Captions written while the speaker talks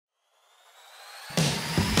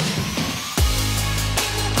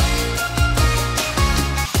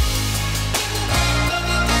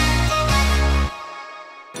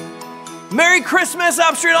Merry Christmas,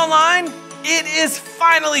 Upstreet Online! It is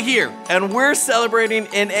finally here, and we're celebrating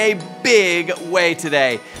in a big way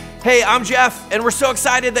today. Hey, I'm Jeff, and we're so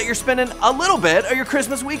excited that you're spending a little bit of your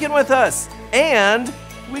Christmas weekend with us. And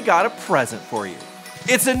we got a present for you.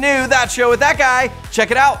 It's a new That Show with That Guy. Check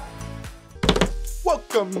it out.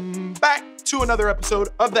 Welcome back to another episode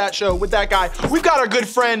of That Show with That Guy. We've got our good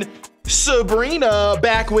friend Sabrina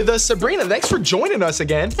back with us. Sabrina, thanks for joining us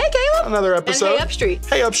again. Hey, Caleb. Another episode. And hey, Upstreet.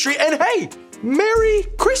 Hey, Upstreet. And hey, Merry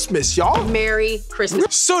Christmas, y'all. Merry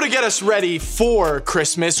Christmas. So to get us ready for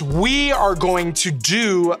Christmas, we are going to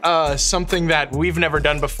do something that we've never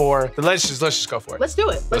done before. But let's just go for it. Let's do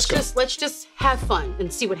it. Let's go. Let's just have fun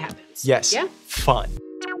and see what happens. Yes. Yeah? Fun.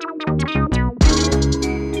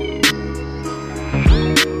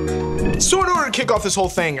 So in order to kick off this whole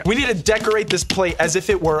thing, we need to decorate this plate as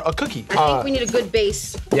if it were a cookie. I think we need a good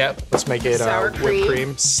base. Yeah, let's make it Sour whipped cream.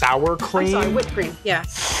 cream. Sour cream. I'm sorry, whipped cream. Yeah.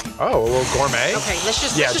 Oh, a little gourmet. Okay, let's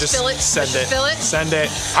just fill it. Send Let's it. just fill it. Send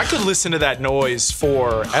it. I could listen to that noise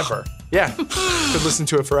forever. Yeah, could listen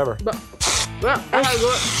to it forever. Yeah,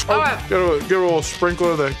 all right. Get a little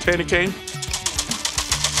sprinkle of the candy cane.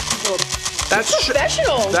 That's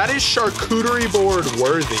professional. That is charcuterie board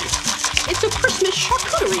worthy. It's a Christmas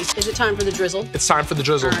charcuterie. Is it time for the drizzle? It's time for the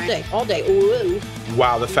drizzle. All right. All day. Ooh.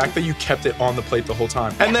 Wow, the fact that you kept it on the plate the whole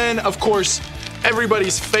time. And then, of course,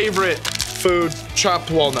 everybody's favorite food,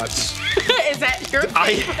 chopped walnuts. Is that your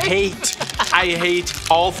favorite? I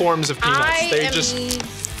hate all forms of peanuts.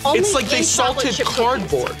 It's like they salted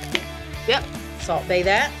cardboard. Yep. Salt bay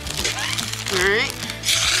that. All right.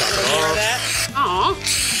 Chop it off. That. Aw.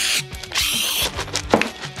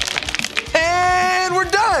 And we're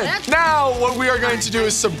done. Now, what we are going to do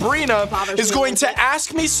is Sabrina is going to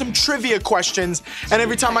ask me some trivia questions, and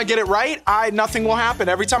every time I get it right, nothing will happen.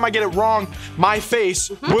 Every time I get it wrong, my face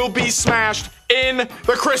will be smashed in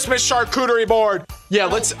the Christmas charcuterie board. Yeah,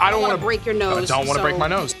 I don't want to break your nose. I don't want to break my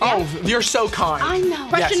nose. Yeah. Oh, you're so kind. I know.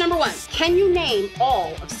 Question number 1. Can you name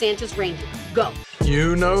all of Santa's reindeer? Go.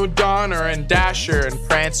 You know Donner and Dasher and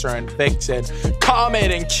Prancer and Vixen,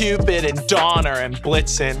 Comet and Cupid and Donner and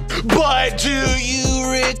Blitzen. But do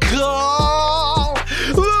you recall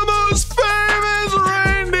the most famous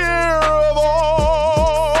reindeer of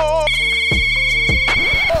all?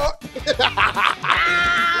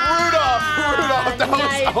 Rudolph, that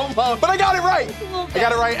was almost. But I got it right. I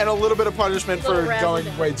got it right, and a little bit of punishment for going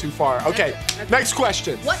way too far. Okay, next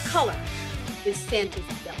question. What color is Santa's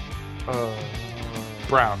belt?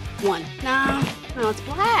 Brown. 1. No, it's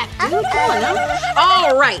black.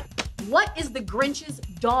 All right. What is the Grinch's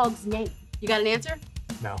dog's name? You got an answer?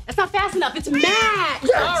 No. That's not fast enough. It's Max.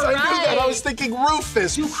 Yes, All I right. knew that. I was thinking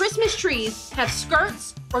Rufus. Do Christmas trees have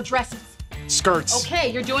skirts or dresses? Skirts. Okay,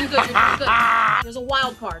 you're doing good. You're doing good. There's a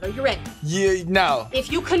wild card. Are you ready? Yeah, no.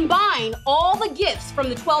 If you combine all the gifts from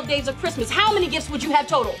the 12 days of Christmas, how many gifts would you have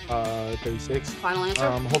total? 36. Final answer?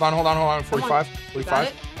 Hold on. 45.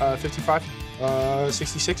 45. Got 55.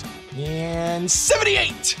 66. And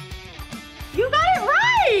 78. You got it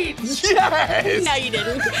right! Yes! No, you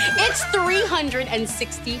didn't. It's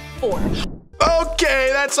 364.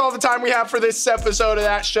 Okay, that's all the time we have for this episode of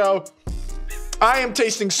That Show. I am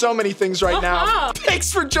tasting so many things right now.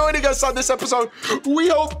 Thanks for joining us on this episode. We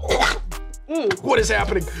hope... What is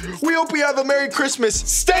happening? We hope you have a Merry Christmas.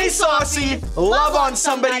 Stay saucy, love on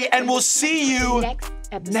somebody, and we'll see you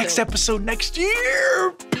next episode next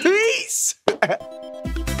year. Peace.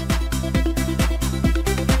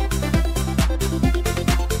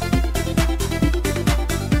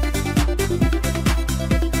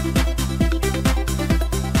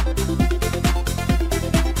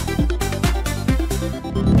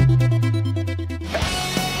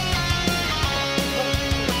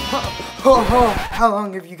 How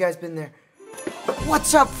long have you guys been there?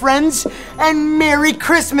 What's up, friends? And Merry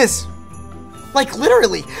Christmas! Like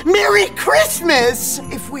literally, Merry Christmas!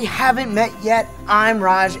 If we haven't met yet, I'm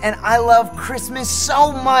Raj, and I love Christmas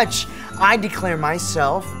so much. I declare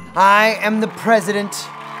myself, I am the president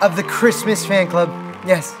of the Christmas fan club.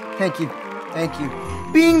 Yes, thank you.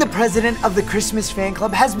 Being the president of the Christmas fan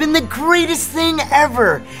club has been the greatest thing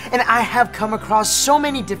ever. And I have come across so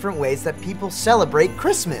many different ways that people celebrate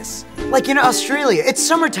Christmas. Like in Australia, it's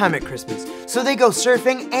summertime at Christmas. So they go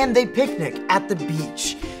surfing and they picnic at the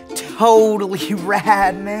beach. Totally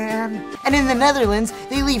rad, man. And in the Netherlands,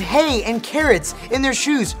 they leave hay and carrots in their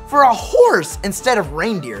shoes for a horse instead of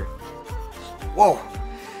reindeer. Whoa.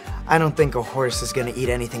 I don't think a horse is gonna eat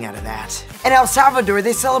anything out of that. In El Salvador,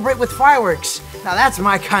 they celebrate with fireworks. Now that's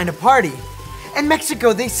my kind of party. In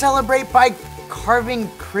Mexico, they celebrate by carving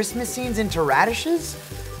Christmas scenes into radishes.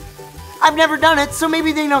 I've never done it, so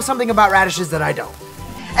maybe they know something about radishes that I don't.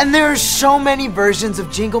 And there are so many versions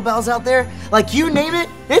of Jingle Bells out there. Like, you name it,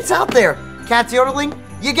 it's out there. Cats yodeling,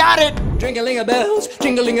 you got it. Jingling-a-bells,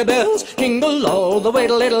 jingle all the way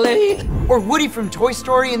to Italy. Or Woody from Toy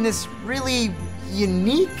Story in this really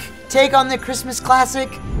unique take on the Christmas classic.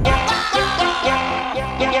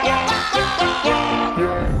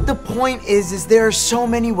 The point is there are so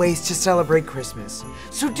many ways to celebrate Christmas.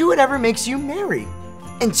 So do whatever makes you merry.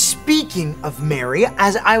 And speaking of merry,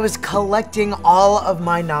 as I was collecting all of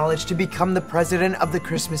my knowledge to become the president of the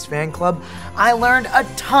Christmas fan club, I learned a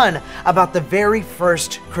ton about the very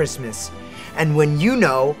first Christmas. And when you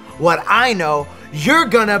know what I know, you're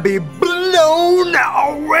gonna be blown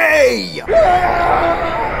away!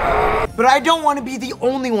 But I don't want to be the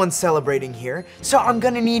only one celebrating here, so I'm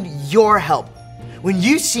gonna need your help. When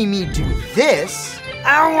you see me do this,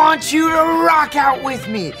 I want you to rock out with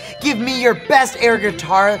me. Give me your best air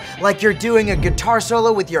guitar like you're doing a guitar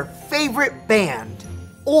solo with your favorite band.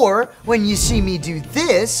 Or when you see me do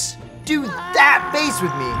this, do that bass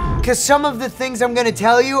with me. Because some of the things I'm gonna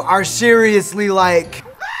tell you are seriously like...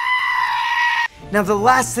 Now the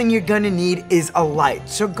last thing you're gonna need is a light.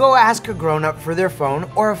 So go ask a grown-up for their phone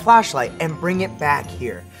or a flashlight and bring it back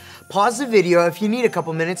here. Pause the video if you need a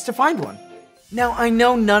couple minutes to find one. Now, I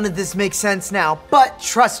know none of this makes sense now, but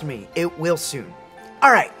trust me, it will soon. All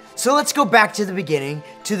right, so let's go back to the beginning,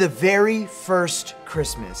 to the very first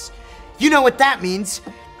Christmas. You know what that means.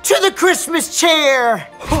 To the Christmas chair!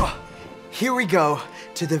 Here we go,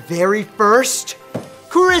 to the very first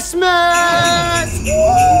Christmas!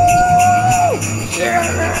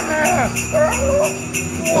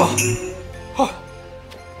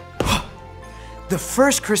 The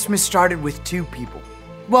first Christmas started with 2 people.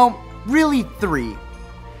 Well, really 3.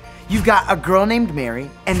 You've got a girl named Mary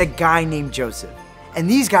and a guy named Joseph. And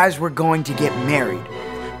these guys were going to get married.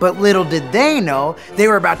 But little did they know, they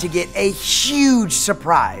were about to get a huge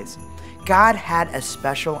surprise. God had a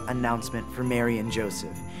special announcement for Mary and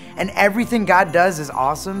Joseph. And everything God does is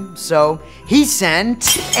awesome, so he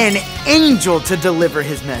sent an angel to deliver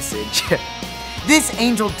his message. This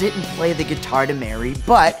angel didn't play the guitar to Mary,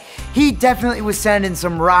 but he definitely was sending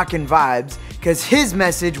some rockin' vibes, because his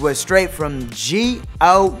message was straight from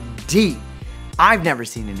G-O-D. I've never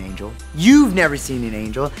seen an angel, you've never seen an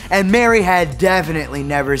angel, and Mary had definitely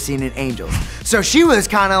never seen an angel. So she was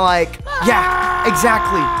kind of like, yeah,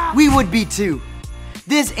 exactly, we would be too.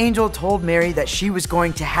 This angel told Mary that she was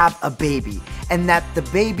going to have a baby, and that the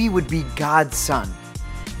baby would be God's son.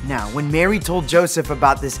 Now, when Mary told Joseph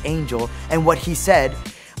about this angel and what he said,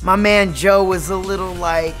 my man Joe was a little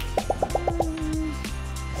like...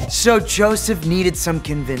 So Joseph needed some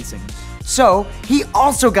convincing. So he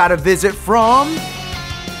also got a visit from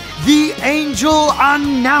the angel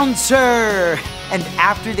announcer. And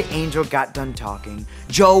after the angel got done talking,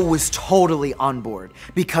 Joe was totally on board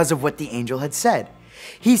because of what the angel had said.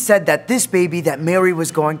 He said that this baby that Mary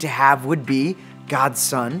was going to have would be God's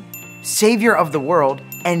son, Savior of the world,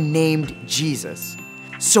 and named Jesus.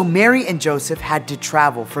 So Mary and Joseph had to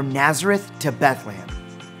travel from Nazareth to Bethlehem.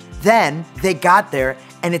 Then they got there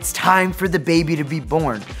and it's time for the baby to be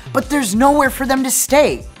born, but there's nowhere for them to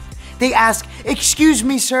stay. They ask, "Excuse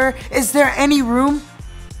me, sir, is there any room?"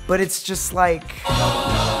 But it's just like...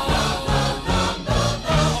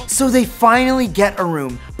 So they finally get a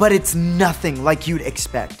room, but it's nothing like you'd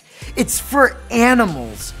expect. It's for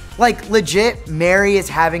animals. Like legit, Mary is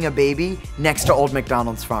having a baby next to Old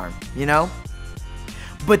MacDonald's farm, you know?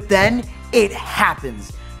 But then it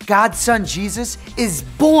happens. God's son Jesus is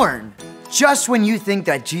born. Just when you think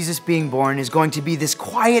that Jesus being born is going to be this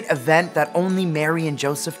quiet event that only Mary and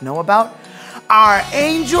Joseph know about, our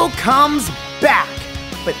angel comes back.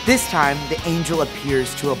 But this time, the angel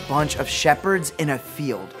appears to a bunch of shepherds in a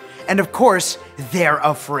field. And of course, they're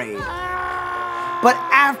afraid. But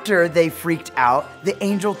after they freaked out, the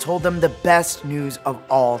angel told them the best news of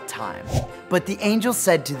all time. But the angel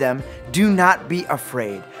said to them, "Do not be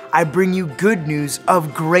afraid. I bring you good news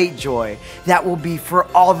of great joy that will be for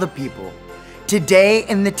all the people. Today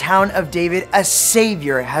in the town of David, a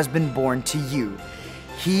Savior has been born to you.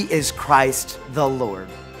 He is Christ the Lord."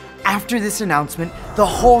 After this announcement, the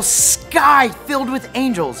whole sky filled with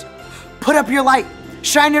angels. Put up your light,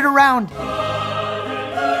 shine it around.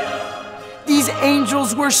 These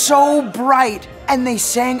angels were so bright, and they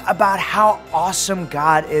sang about how awesome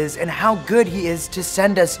God is and how good he is to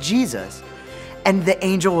send us Jesus. And the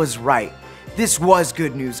angel was right. This was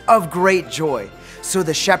good news of great joy. So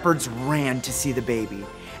the shepherds ran to see the baby.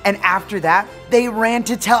 And after that, they ran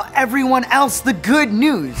to tell everyone else the good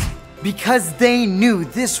news, because they knew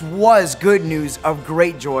this was good news of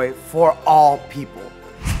great joy for all people.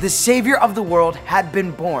 The Savior of the world had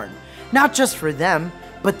been born, not just for them,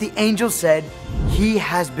 But the angel said, he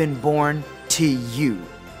has been born to you.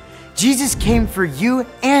 Jesus came for you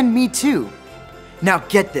and me too. Now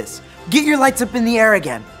get this, get your lights up in the air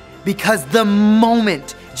again, because the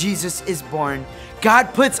moment Jesus is born,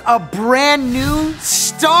 God puts a brand new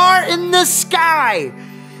star in the sky.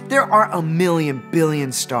 There are a million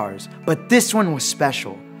billion stars, but this one was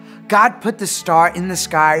special. God put the star in the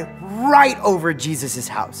sky right over Jesus'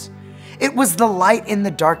 house. It was the light in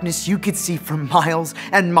the darkness you could see for miles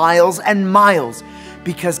and miles and miles,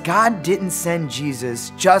 because God didn't send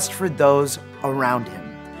Jesus just for those around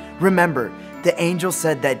him. Remember, the angel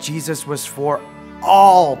said that Jesus was for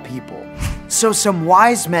all people. So some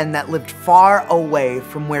wise men that lived far away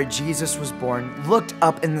from where Jesus was born looked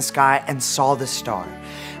up in the sky and saw the star.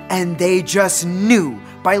 And they just knew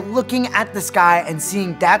by looking at the sky and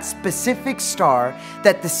seeing that specific star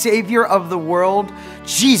that the Savior of the world,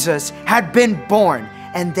 Jesus, had been born,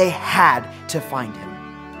 and they had to find him.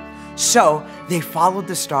 So they followed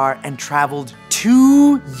the star and traveled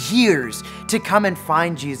 2 years to come and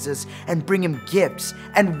find Jesus and bring him gifts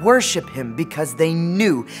and worship him, because they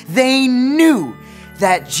knew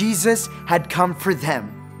that Jesus had come for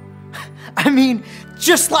them. I mean,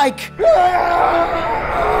 just like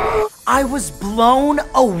I was blown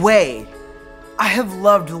away. I have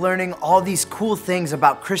loved learning all these cool things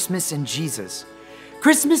about Christmas and Jesus.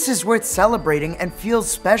 Christmas is worth celebrating and feels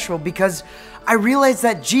special because I realize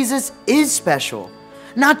that Jesus is special.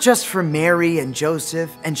 Not just for Mary and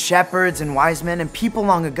Joseph and shepherds and wise men and people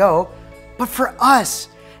long ago, but for us,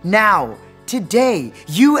 now, today,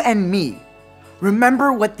 you and me.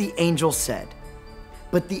 Remember what the angel said.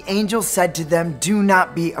 But the angel said to them, do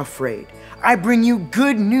not be afraid. I bring you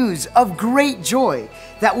good news of great joy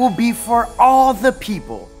that will be for all the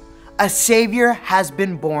people. A Savior has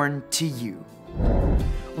been born to you.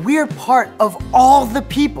 We're part of all the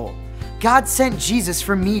people. God sent Jesus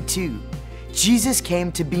for me too. Jesus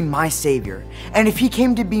came to be my Savior. And if he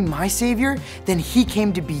came to be my Savior, then he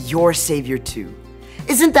came to be your Savior too.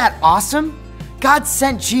 Isn't that awesome? God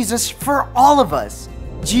sent Jesus for all of us.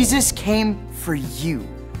 Jesus came for you.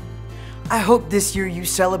 I hope this year you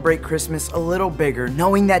celebrate Christmas a little bigger,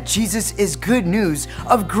 knowing that Jesus is good news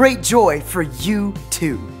of great joy for you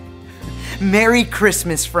too. Merry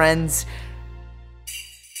Christmas, friends.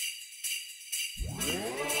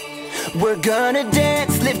 We're gonna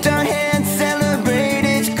dance, lift our hands, celebrate,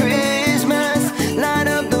 it's Christmas. Light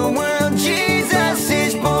up the world, Jesus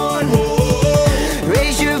is born.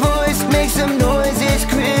 Raise your voice, make some noise, it's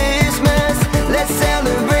Christmas. Let's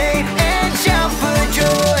celebrate and shout for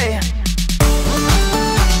joy.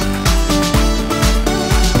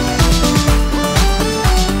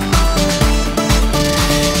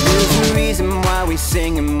 There's a reason why we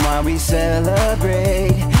sing and why we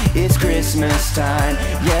celebrate. It's Christmas time,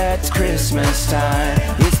 yeah, it's Christmas time.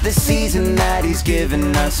 It's the season that he's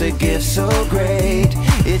given us a gift so great.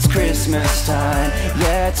 It's Christmas time,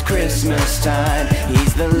 yeah, it's Christmas time.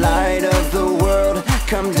 He's the light of the world,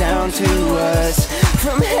 come down to us.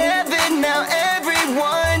 From heaven now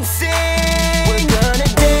everyone sing. We're gonna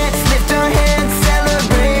dance, lift our hands,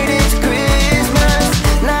 celebrate, it's Christmas.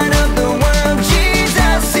 Light up the world,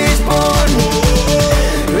 Jesus is born.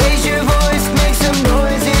 Raise your voice, make some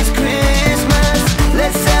noise, it's Christmas.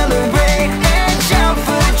 Let's celebrate and shout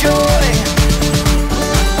for joy.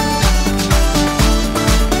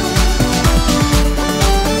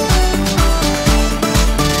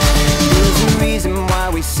 There's a reason why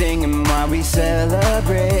we sing and why we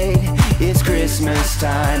celebrate. It's Christmas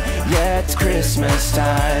time, yeah, it's Christmas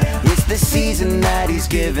time. It's the season that he's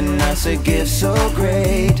given us a gift so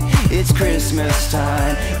great. It's Christmas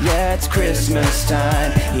time, yeah, it's Christmas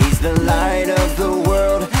time. He's the light of the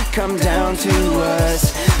world, come down to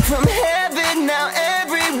us. From heaven now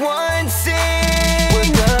everyone sing.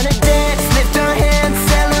 We're gonna dance, lift our hands,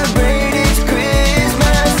 celebrate, it's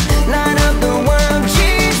Christmas. Light up the world,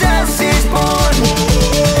 Jesus is born.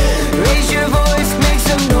 Raise your voice, make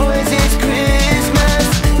some noise, it's Christmas.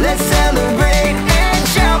 Let's celebrate and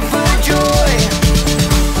shout for joy.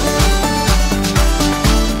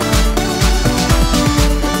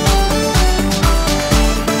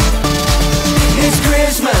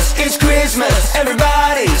 It's Christmas,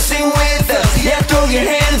 everybody sing with us. Yeah, throw your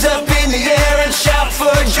hands up in the air and shout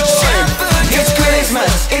for joy. It's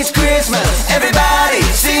Christmas, everybody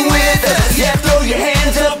sing with us. Yeah, throw your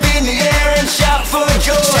hands up in the air and shout for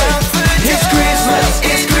joy. It's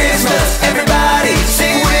Christmas, everybody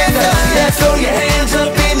sing with us. Yeah, throw your hands